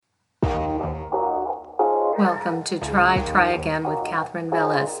Welcome to Try Again with Catherine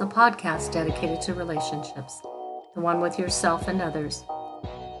Velez, a podcast dedicated to relationships, the one with yourself and others.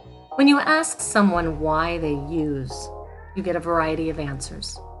 When you ask someone why they use, you get a variety of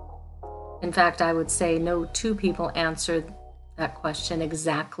answers. In fact, I would say no two people answer that question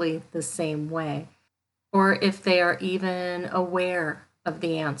exactly the same way, or if they are even aware of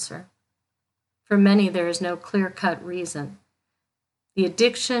the answer. For many, there is no clear-cut reason. The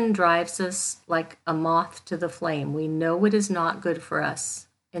addiction drives us like a moth to the flame. We know it is not good for us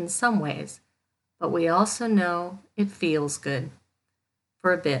in some ways, but we also know it feels good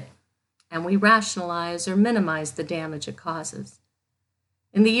for a bit, and we rationalize or minimize the damage it causes.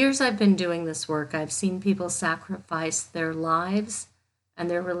 In the years I've been doing this work, I've seen people sacrifice their lives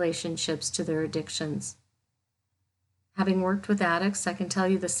and their relationships to their addictions. Having worked with addicts, I can tell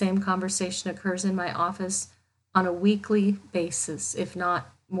you the same conversation occurs in my office on a weekly basis, if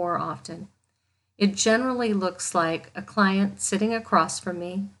not more often. It generally looks like a client sitting across from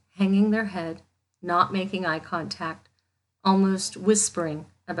me, hanging their head, not making eye contact, almost whispering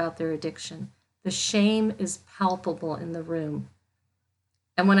about their addiction. The shame is palpable in the room.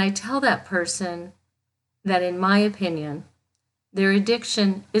 And when I tell that person that, in my opinion, their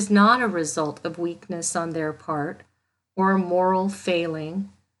addiction is not a result of weakness on their part or a moral failing,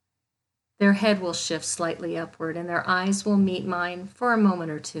 their head will shift slightly upward and their eyes will meet mine for a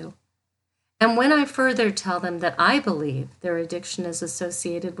moment or two. And when I further tell them that I believe their addiction is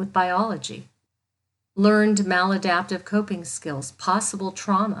associated with biology, learned maladaptive coping skills, possible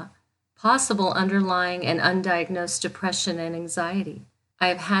trauma, possible underlying and undiagnosed depression and anxiety, I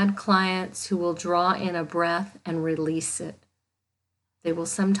have had clients who will draw in a breath and release it. They will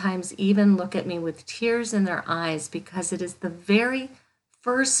sometimes even look at me with tears in their eyes because it is the very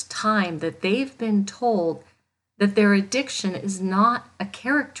first time that they've been told that their addiction is not a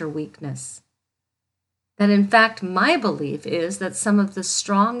character weakness. That in fact, my belief is that some of the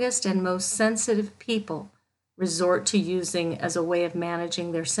strongest and most sensitive people resort to using as a way of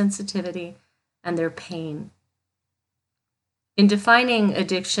managing their sensitivity and their pain. In defining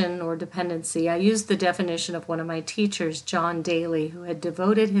addiction or dependency, I used the definition of one of my teachers, John Daly, who had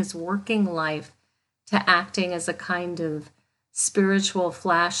devoted his working life to acting as a kind of spiritual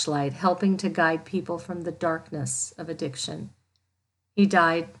flashlight, helping to guide people from the darkness of addiction. He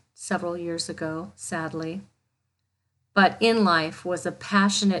died several years ago, sadly, but in life was a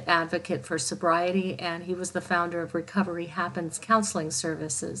passionate advocate for sobriety, and he was the founder of Recovery Happens Counseling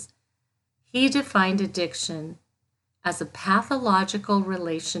Services. He defined addiction as a pathological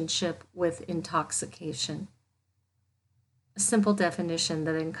relationship with intoxication. A simple definition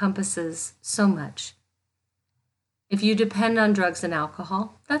that encompasses so much. If you depend on drugs and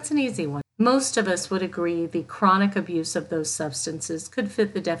alcohol, that's an easy one. Most of us would agree the chronic abuse of those substances could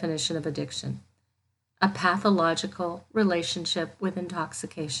fit the definition of addiction. A pathological relationship with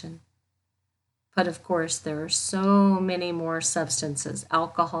intoxication. But of course, there are so many more substances: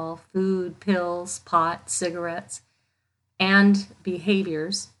 alcohol, food, pills, pot, cigarettes, and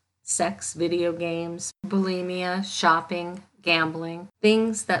behaviors: sex, video games, bulimia, shopping, gambling,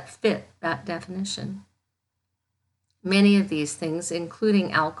 things that fit that definition. Many of these things,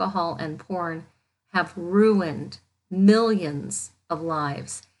 including alcohol and porn, have ruined millions of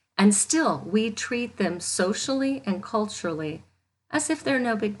lives, and still we treat them socially and culturally as if they're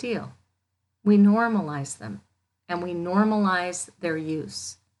no big deal. We normalize them, and we normalize their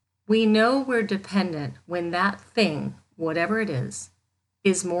use. We know we're dependent when that thing, whatever it is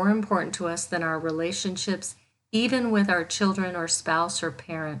more important to us than our relationships, even with our children or spouse or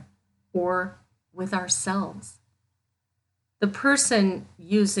parent, or with ourselves. The person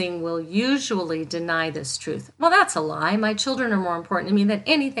using will usually deny this truth. Well, that's a lie. My children are more important to me than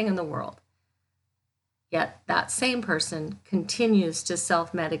anything in the world. Yet that same person continues to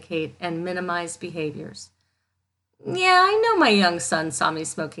self-medicate and minimize behaviors. Yeah, I know my young son saw me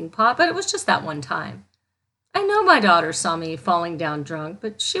smoking pot, but it was just that one time. I know my daughter saw me falling down drunk,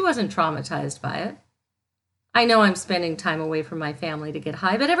 but she wasn't traumatized by it. I know I'm spending time away from my family to get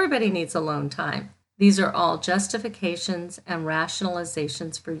high, but everybody needs alone time. These are all justifications and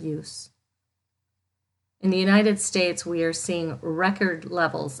rationalizations for use. In the United States, we are seeing record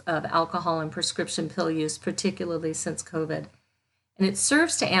levels of alcohol and prescription pill use, particularly since COVID. And it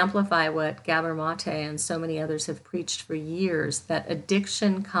serves to amplify what Gabor Mate and so many others have preached for years, that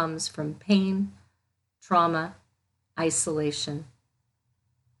addiction comes from pain, trauma, isolation.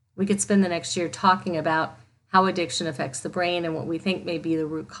 We could spend the next year talking about how addiction affects the brain and what we think may be the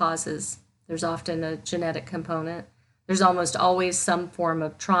root causes. There's often a genetic component. There's almost always some form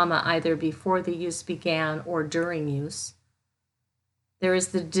of trauma, either before the use began or during use. There is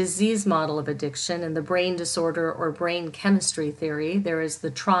the disease model of addiction and the brain disorder or brain chemistry theory. There is the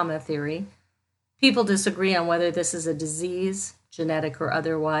trauma theory. People disagree on whether this is a disease, genetic or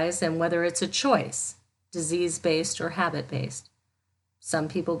otherwise, and whether it's a choice, disease-based or habit-based. Some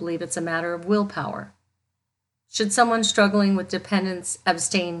people believe it's a matter of willpower. Should someone struggling with dependence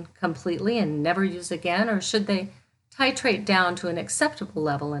abstain completely and never use again, or should they titrate down to an acceptable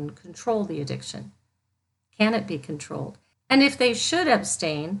level and control the addiction? Can it be controlled? And if they should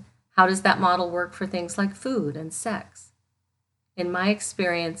abstain, how does that model work for things like food and sex? In my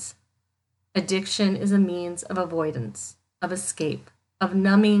experience, addiction is a means of avoidance, of escape, of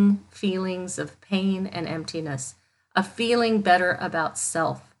numbing feelings of pain and emptiness, of feeling better about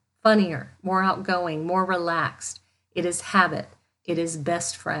self, funnier, more outgoing, more relaxed. It is habit. It is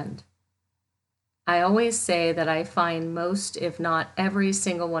best friend. I always say that I find most, if not every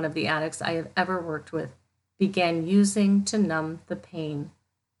single one of the addicts I have ever worked with began using to numb the pain,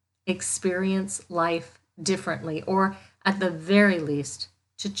 experience life differently, or at the very least,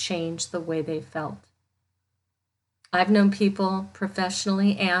 to change the way they felt. I've known people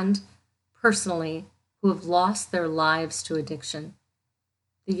professionally and personally who have lost their lives to addiction.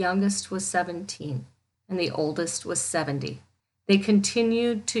 The youngest was 17 and the oldest was 70. They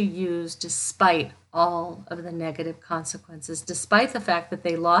continued to use despite all of the negative consequences, despite the fact that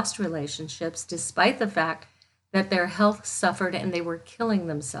they lost relationships, despite the fact that their health suffered and they were killing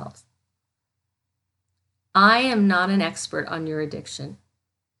themselves. I am not an expert on your addiction.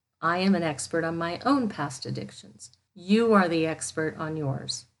 I am an expert on my own past addictions. You are the expert on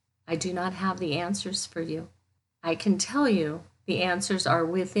yours. I do not have the answers for you. I can tell you the answers are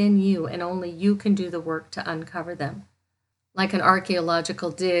within you, and only you can do the work to uncover them. Like an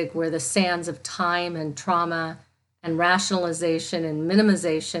archaeological dig where the sands of time and trauma and rationalization and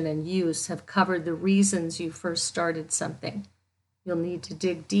minimization and use have covered the reasons you first started something. You'll need to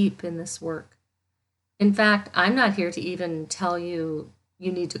dig deep in this work. In fact, I'm not here to even tell you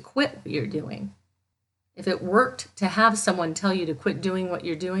you need to quit what you're doing. If it worked to have someone tell you to quit doing what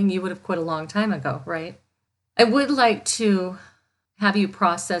you're doing, you would have quit a long time ago, right? I would like to have you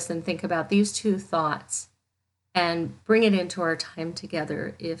process and think about these two thoughts and bring it into our time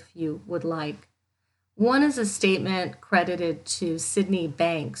together if you would like. One is a statement credited to Sydney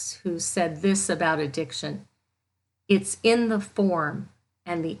Banks, who said this about addiction: it's in the form,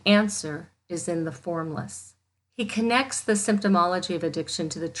 and the answer is in the formless. He connects the symptomology of addiction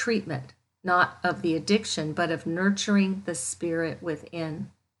to the treatment, not of the addiction, but of nurturing the spirit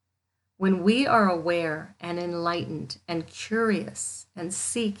within. When we are aware and enlightened and curious and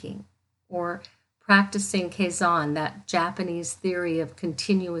seeking, or practicing Kaizen, that Japanese theory of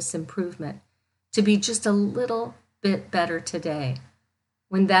continuous improvement, to be just a little bit better today,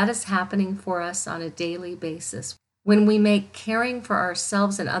 when that is happening for us on a daily basis, when we make caring for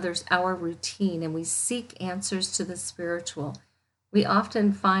ourselves and others our routine and we seek answers to the spiritual, we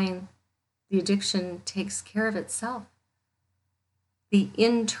often find the addiction takes care of itself. The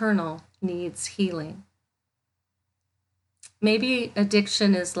internal needs healing. Maybe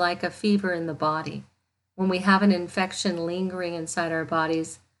addiction is like a fever in the body. When we have an infection lingering inside our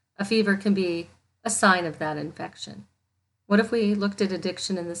bodies, a fever can be a sign of that infection. What if we looked at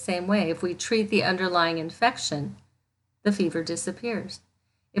addiction in the same way? If we treat the underlying infection, the fever disappears.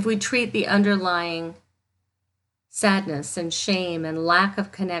 If we treat the underlying sadness and shame and lack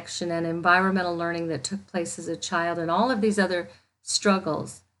of connection and environmental learning that took place as a child and all of these other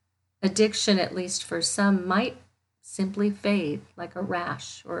struggles, addiction, at least for some, might simply fade like a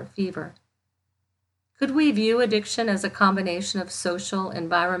rash or a fever. Could we view addiction as a combination of social,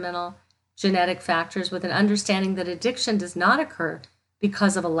 environmental, genetic factors, with an understanding that addiction does not occur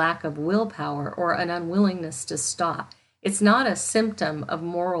because of a lack of willpower or an unwillingness to stop? It's not a symptom of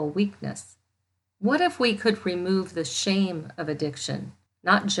moral weakness. What if we could remove the shame of addiction,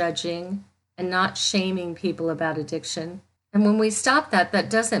 not judging and not shaming people about addiction? And when we stop that, that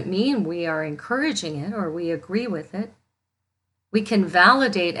doesn't mean we are encouraging it or we agree with it. We can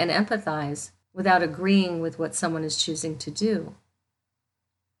validate and empathize without agreeing with what someone is choosing to do.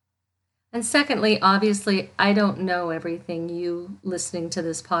 And secondly, obviously, I don't know everything you listening to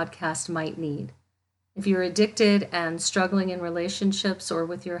this podcast might need. If you're addicted and struggling in relationships or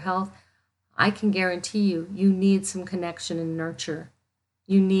with your health, I can guarantee you need some connection and nurture.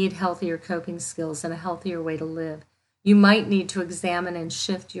 You need healthier coping skills and a healthier way to live. You might need to examine and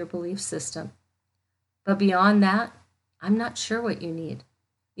shift your belief system. But beyond that, I'm not sure what you need.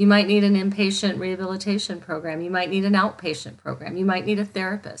 You might need an inpatient rehabilitation program. You might need an outpatient program. You might need a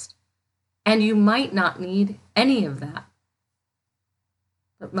therapist. And you might not need any of that.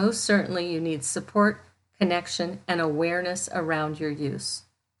 But most certainly you need support, connection, and awareness around your use.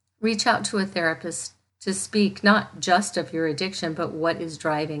 Reach out to a therapist to speak not just of your addiction, but what is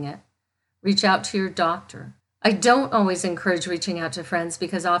driving it. Reach out to your doctor. I don't always encourage reaching out to friends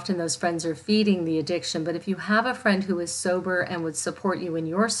because often those friends are feeding the addiction. But if you have a friend who is sober and would support you in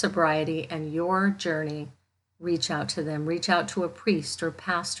your sobriety and your journey, reach out to them. Reach out to a priest or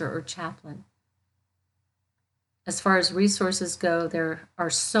pastor or chaplain. As far as resources go, there are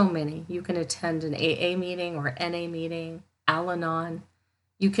so many. You can attend an AA meeting or NA meeting, Al-Anon.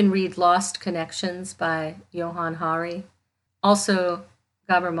 You can read Lost Connections by Johann Hari. Also,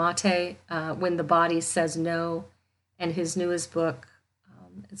 Gabor Mate, When the Body Says No, and his newest book,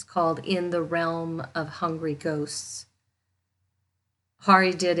 it's called In the Realm of Hungry Ghosts.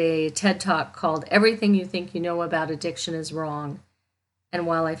 Hari did a TED Talk called Everything You Think You Know About Addiction is Wrong. And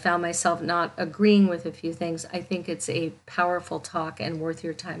while I found myself not agreeing with a few things, I think it's a powerful talk and worth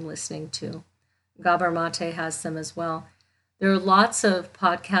your time listening to. Gabor Mate has some as well. There are lots of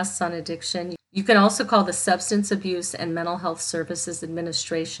podcasts on addiction. You can also call the Substance Abuse and Mental Health Services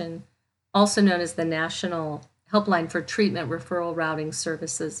Administration, also known as the National Helpline for Treatment Referral Routing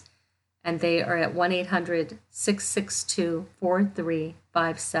Services, and they are at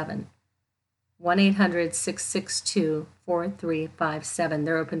 1-800-662-4357. 1-800-662-4357.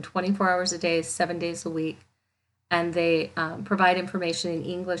 They're open 24 hours a day, 7 days a week, and they provide information in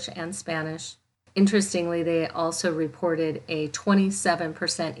English and Spanish. Interestingly, they also reported a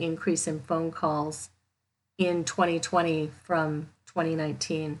 27% increase in phone calls in 2020 from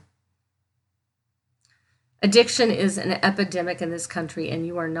 2019. Addiction is an epidemic in this country, and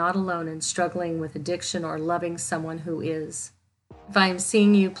you are not alone in struggling with addiction or loving someone who is. If I am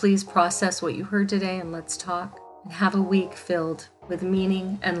seeing you, please process what you heard today and let's talk and have a week filled with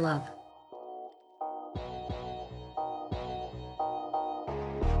meaning and love.